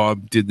 hey,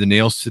 Bob did the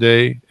nails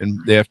today,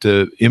 and they have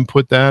to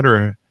input that,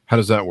 or how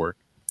does that work?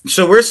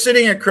 So we're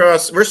sitting on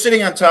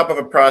top of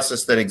a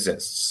process that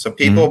exists. So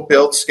people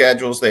build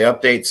schedules, they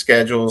update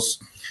schedules.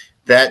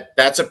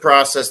 That's a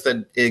process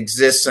that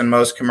exists in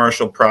most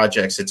commercial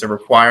projects. It's a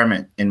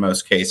requirement in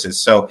most cases.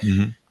 So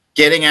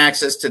getting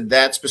access to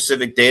that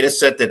specific data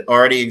set that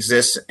already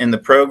exists in the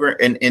program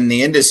and in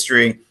the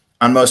industry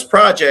on most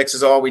projects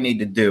is all we need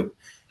to do.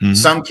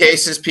 Some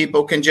cases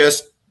people can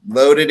just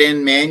load it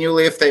in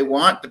manually if they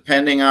want,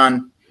 depending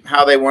on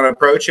how they want to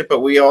approach it, but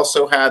we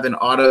also have an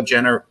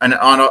automatic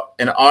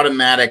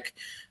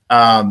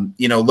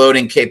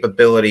loading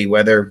capability,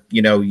 whether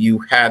you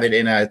have it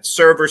in a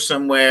server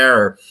somewhere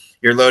or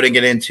you're loading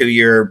it into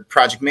your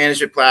project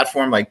management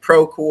platform like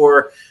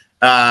Procore.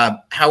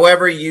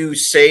 However you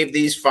save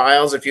these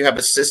files, if you have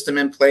a system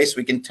in place,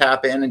 we can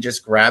tap in and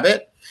just grab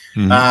it.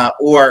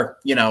 or,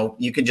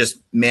 you can just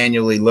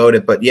manually load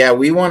it. But yeah,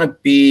 we want to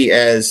be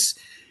as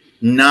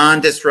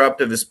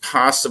non-disruptive as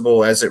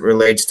possible as it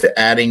relates to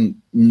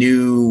adding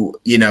new,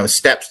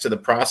 steps to the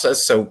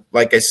process. So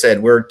like I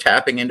said, we're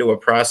tapping into a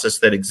process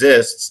that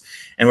exists,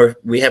 and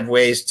we have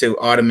ways to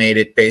automate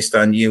it based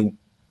on you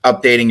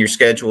updating your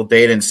scheduled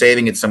data and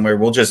saving it somewhere.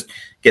 We'll just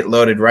get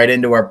loaded right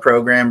into our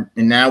program.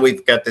 And now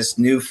we've got this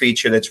new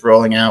feature that's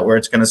rolling out where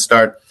it's going to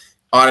start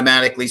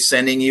automatically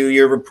sending you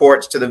your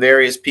reports to the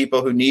various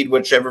people who need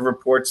whichever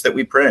reports that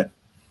we print.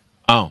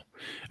 Oh.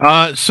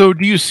 So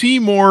do you see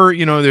more,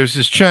 there's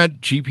this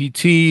chat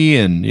GPT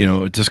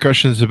and,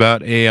 discussions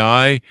about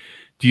AI.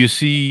 Do you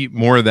see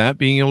more of that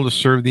being able to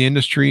serve the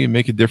industry and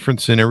make a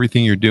difference in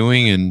everything you're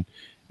doing?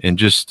 And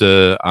just,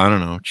 I don't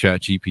know,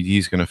 chat GPT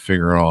is going to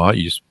figure it all out.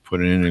 You just put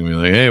it in and be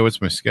like, hey,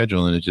 what's my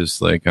schedule? And it just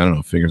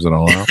figures it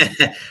all out.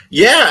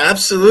 Yeah,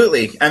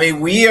 absolutely. I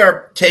mean, we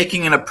are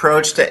taking an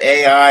approach to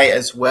AI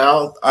as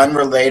well,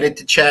 unrelated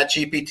to chat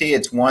GPT.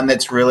 It's one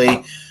that's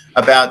really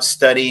about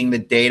studying the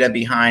data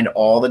behind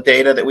all the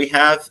data that we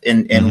have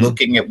and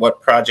looking at what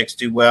projects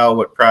do well,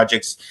 what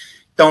projects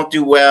don't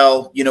do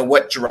well,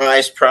 what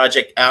drives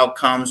project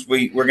outcomes.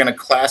 We're going to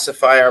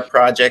classify our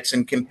projects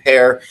and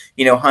compare,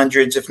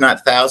 hundreds, if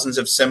not thousands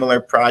of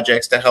similar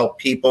projects to help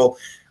people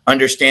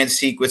understand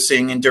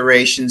sequencing and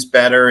durations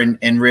better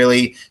and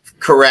really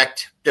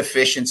correct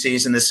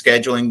deficiencies in the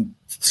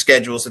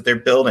schedules that they're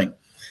building.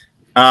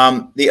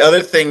 The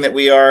other thing that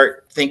we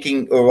are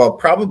thinking, or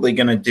probably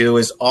going to do,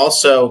 is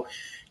also,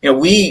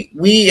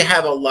 we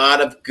have a lot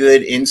of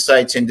good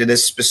insights into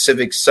this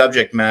specific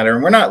subject matter,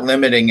 and we're not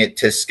limiting it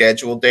to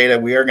scheduled data.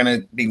 We are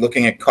going to be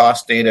looking at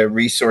cost data,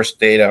 resource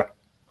data,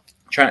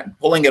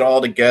 pulling it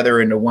all together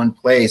into one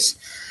place.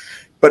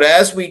 But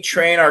as we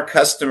train our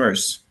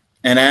customers,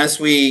 and as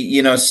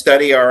we,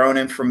 study our own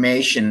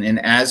information,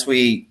 and as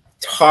we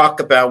talk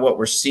about what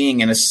we're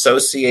seeing and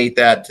associate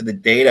that to the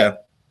data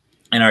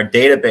in our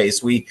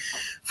database, we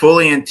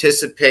fully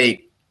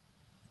anticipate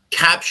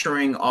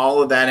capturing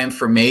all of that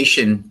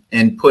information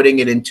and putting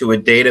it into a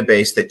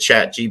database that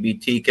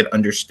ChatGPT can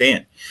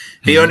understand.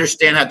 If you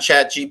understand how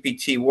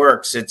ChatGPT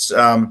works, it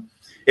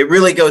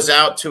really goes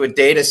out to a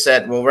data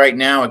set. Well, right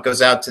now it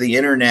goes out to the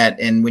internet,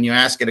 and when you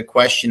ask it a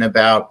question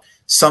about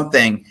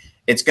something,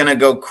 it's going to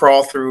go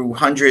crawl through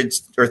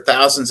hundreds or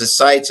thousands of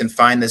sites and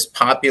find this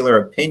popular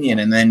opinion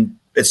and then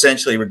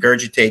essentially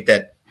regurgitate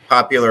that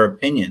popular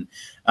opinion.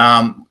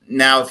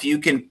 Now, if you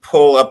can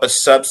pull up a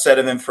subset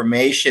of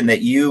information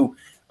that you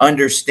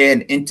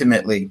understand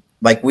intimately,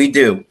 like we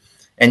do,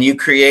 and you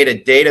create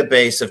a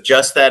database of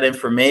just that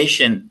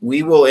information,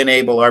 we will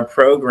enable our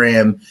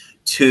program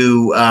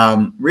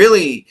to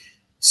really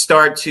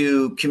start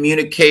to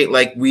communicate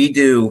like we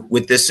do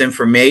with this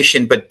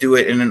information, but do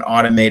it in an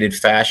automated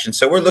fashion.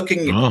 So we're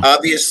looking at,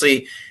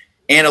 obviously,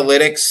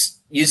 analytics,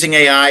 using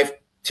AI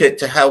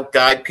to help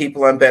guide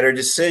people on better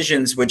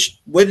decisions,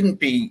 which wouldn't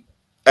be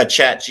a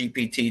chat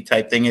GPT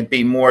type thing. It'd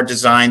be more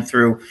designed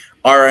through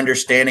our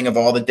understanding of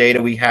all the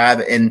data we have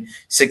and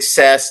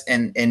success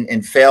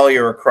and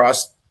failure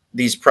across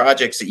these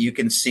projects that you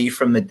can see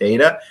from the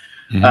data,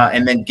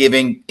 and then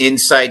giving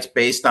insights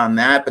based on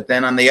that. But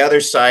then on the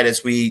other side,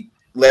 as we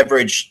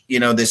leverage,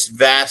 this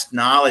vast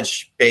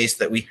knowledge base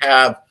that we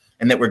have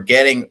and that we're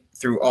getting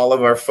through all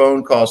of our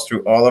phone calls,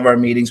 through all of our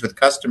meetings with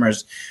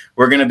customers,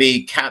 we're going to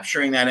be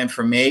capturing that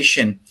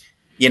information,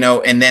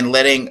 and then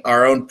letting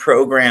our own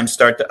program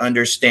start to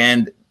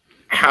understand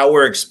how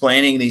we're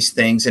explaining these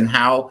things and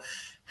how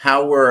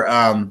we're,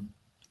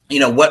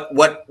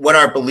 what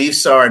our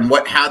beliefs are and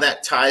how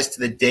that ties to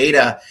the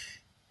data.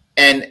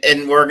 And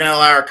we're going to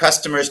allow our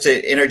customers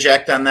to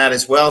interject on that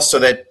as well, so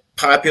that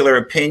popular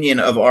opinion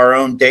of our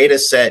own data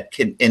set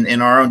can,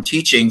 in our own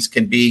teachings,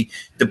 can be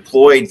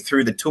deployed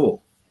through the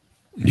tool.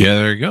 Yeah,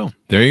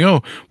 there you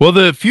go. Well,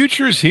 the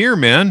future's here,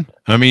 man.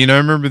 I mean, I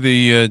remember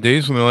the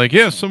days when they're like,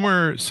 yeah,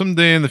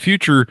 someday in the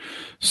future,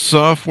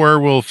 software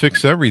will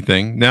fix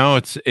everything. Now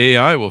it's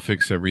AI will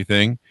fix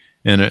everything.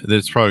 And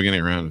it's probably getting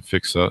around to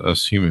fix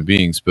us human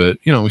beings. But,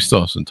 we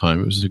still have some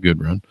time. It was a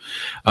good run.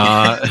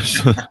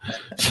 So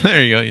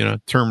there you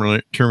go.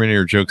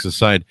 Terminator jokes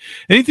aside.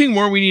 Anything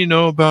more we need to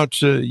know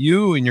about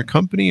you and your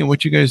company and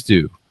what you guys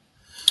do?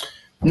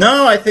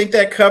 No, I think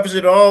that covers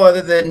it all,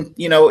 other than,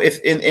 if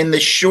in the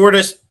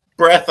shortest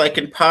breath I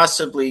can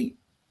possibly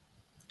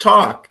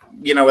talk,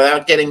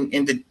 without getting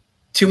into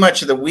too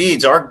much of the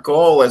weeds. Our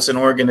goal as an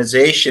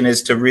organization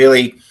is to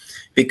really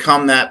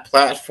become that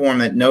platform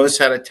that knows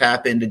how to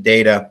tap into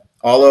data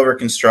all over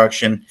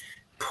construction,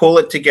 pull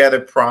it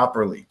together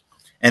properly,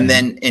 and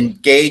then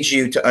engage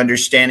you to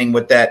understanding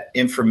what that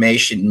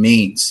information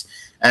means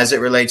as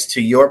it relates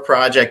to your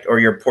project or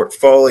your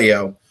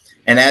portfolio.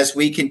 And as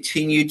we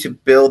continue to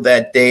build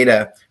that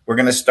data, we're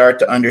going to start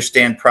to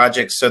understand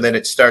projects so that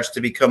it starts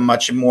to become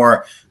much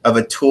more of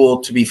a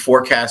tool to be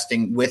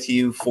forecasting with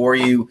you, for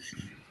you,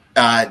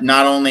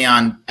 not only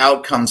on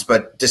outcomes,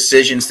 but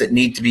decisions that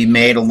need to be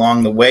made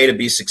along the way to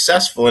be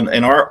successful.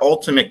 And our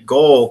ultimate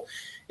goal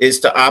is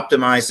to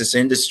optimize this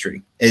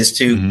industry, is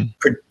to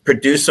Mm-hmm.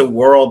 produce a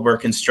world where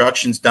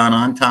construction's done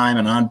on time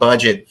and on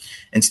budget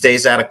and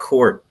stays out of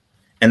court.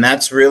 And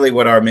that's really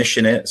what our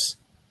mission is.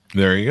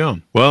 There you go.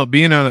 Well,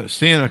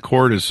 staying out of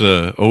court is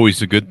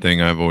always a good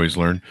thing. I've always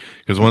learned,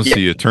 because once Yeah.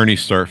 the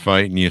attorneys start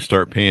fighting, you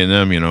start paying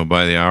them,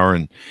 by the hour,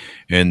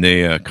 and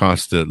they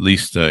cost at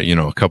least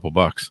a couple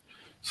bucks.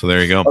 So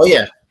there you go. Oh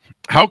yeah.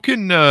 How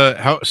can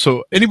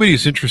so anybody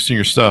who's interested in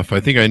your stuff? I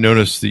think I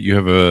noticed that you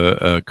have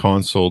a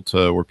consult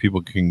where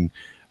people can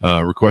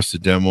request a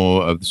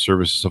demo of the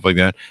service and stuff like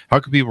that. How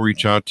can people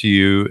reach out to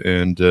you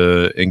and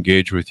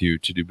engage with you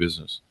to do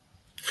business?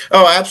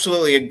 Oh,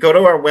 absolutely. Go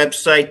to our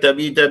website,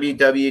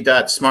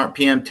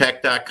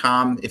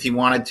 www.smartpmtech.com. If you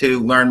wanted to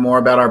learn more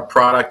about our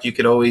product, you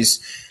could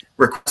always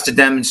request a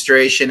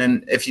demonstration.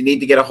 And if you need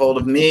to get a hold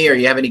of me or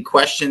you have any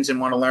questions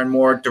and want to learn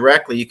more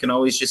directly, you can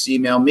always just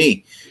email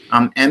me.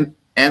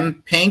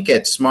 mpink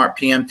at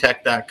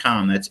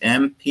smartpmtech.com. That's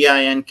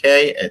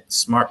mpink at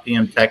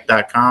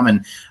smartpmtech.com.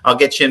 And I'll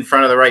get you in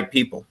front of the right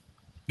people.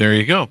 There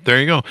you go. There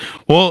you go.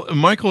 Well,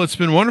 Michael, it's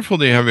been wonderful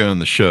to have you on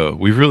the show.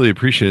 We really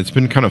appreciate it. It's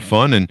been kind of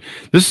fun. And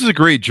this is a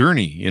great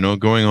journey,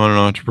 going on an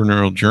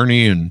entrepreneurial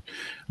journey and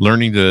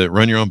learning to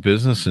run your own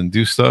business and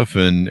do stuff.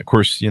 And of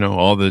course,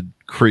 all the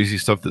crazy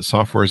stuff that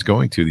software is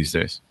going to these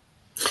days.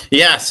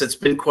 Yes, it's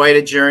been quite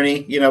a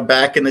journey.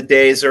 Back in the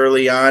days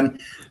early on,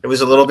 it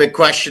was a little bit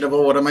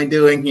questionable. What am I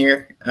doing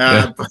here?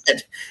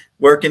 But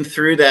working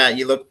through that,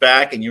 you look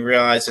back and you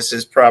realize this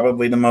is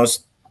probably the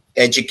most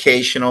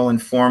educational,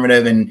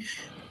 informative, and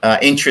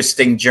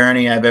interesting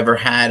journey I've ever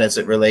had as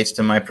it relates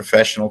to my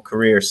professional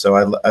career. So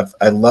I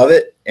love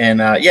it. And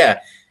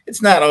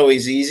it's not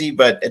always easy,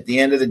 but at the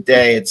end of the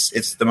day,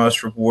 it's the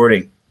most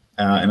rewarding.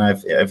 And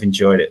I've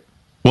enjoyed it.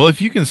 Well,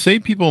 if you can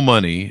save people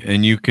money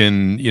and you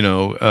can,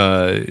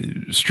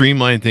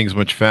 streamline things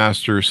much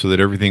faster so that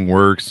everything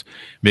works,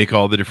 make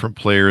all the different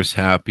players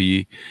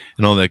happy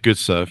and all that good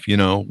stuff,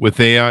 with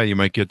AI, you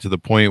might get to the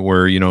point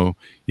where, you'll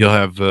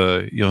have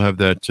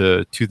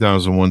that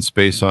 2001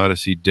 Space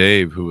Odyssey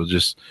Dave who will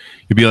you'll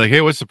be like,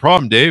 hey, what's the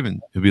problem, Dave?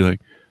 And he'll be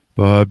like,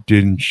 Bob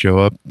didn't show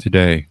up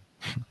today.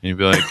 And you'll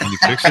be like, can you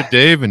fix it,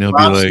 Dave? And he'll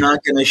Bob's be like,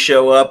 not going to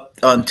show up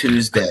on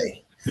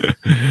Tuesday.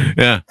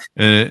 yeah.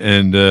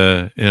 And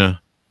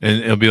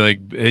he'll be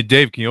like, hey,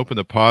 Dave, can you open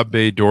the pod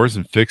bay doors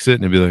and fix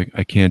it? And he'll be like,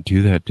 I can't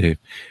do that, Dave.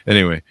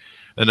 Anyway,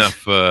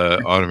 enough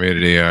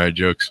automated AI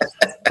jokes.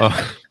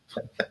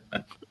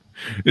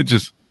 It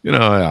just, I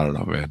don't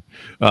know, man.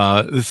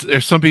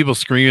 There's some people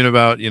screaming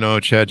about,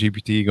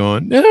 ChatGPT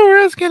going, no,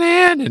 where's going to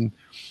end? And,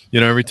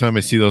 every time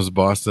I see those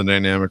Boston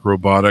Dynamic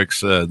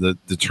Robotics,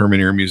 the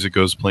Terminator music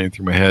goes playing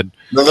through my head.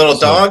 The little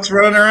dogs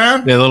running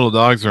around? Yeah, little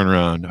dogs running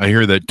around. I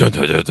hear that dun,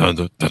 dun, dun, dun,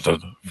 dun, dun,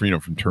 dun,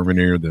 from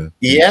Terminator.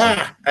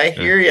 I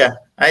hear you.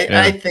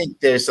 I think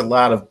there's a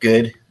lot of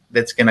good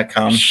that's going to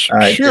come. Sure.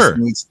 It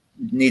just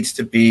needs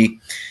to be,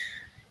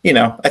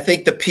 I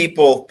think the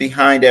people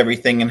behind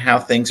everything and how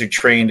things are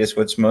trained is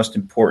what's most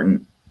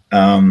important.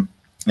 And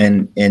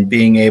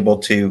being able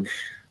to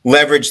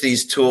leverage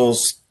these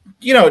tools,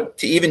 to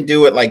even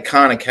do it like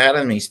Khan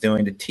Academy's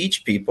doing, to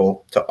teach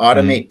people, to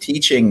automate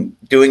teaching,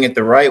 doing it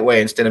the right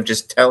way instead of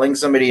just telling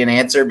somebody an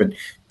answer, but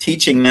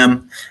teaching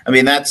them. I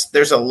mean,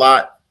 there's a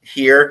lot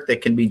here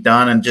that can be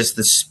done, and just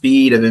the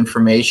speed of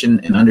information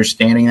and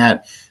understanding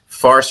that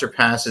far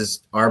surpasses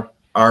our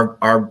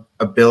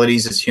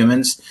abilities as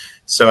humans.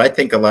 So I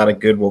think a lot of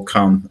good will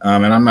come,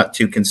 and I'm not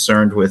too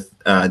concerned with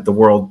the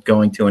world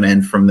going to an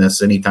end from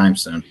this anytime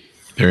soon.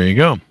 There you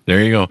go.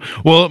 There you go.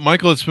 Well,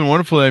 Michael, it's been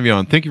wonderful to have you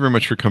on. Thank you very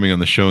much for coming on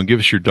the show, and give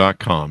us your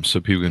 .com so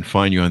people can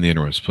find you on the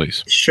interwebs,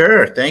 please.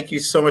 Sure. Thank you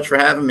so much for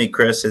having me,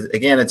 Chris.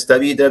 Again, it's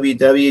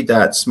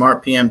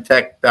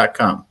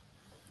www.smartpmtech.com.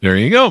 There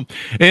you go.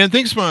 And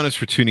thanks, Monis,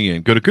 for tuning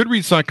in. Go to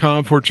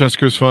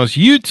goodreads.com/Chris Voss,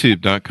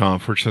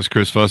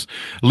 youtube.com/Chris Voss,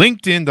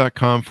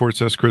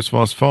 linkedin.com/Chris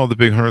Voss. Follow the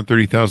big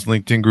 130,000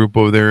 LinkedIn group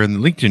over there and the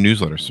LinkedIn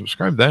newsletter.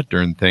 Subscribe to that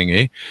darn thing,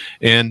 eh?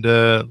 And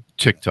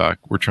TikTok.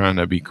 We're trying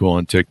to be cool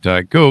on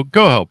TikTok. Go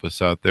help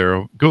us out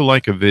there. Go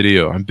like a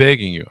video. I'm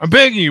begging you.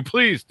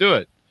 Please do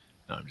it.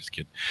 No, I'm just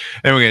kidding.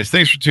 Anyway, guys,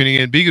 thanks for tuning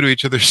in. Be good to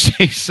each other.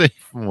 Stay safe,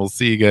 and we'll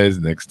see you guys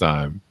next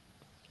time.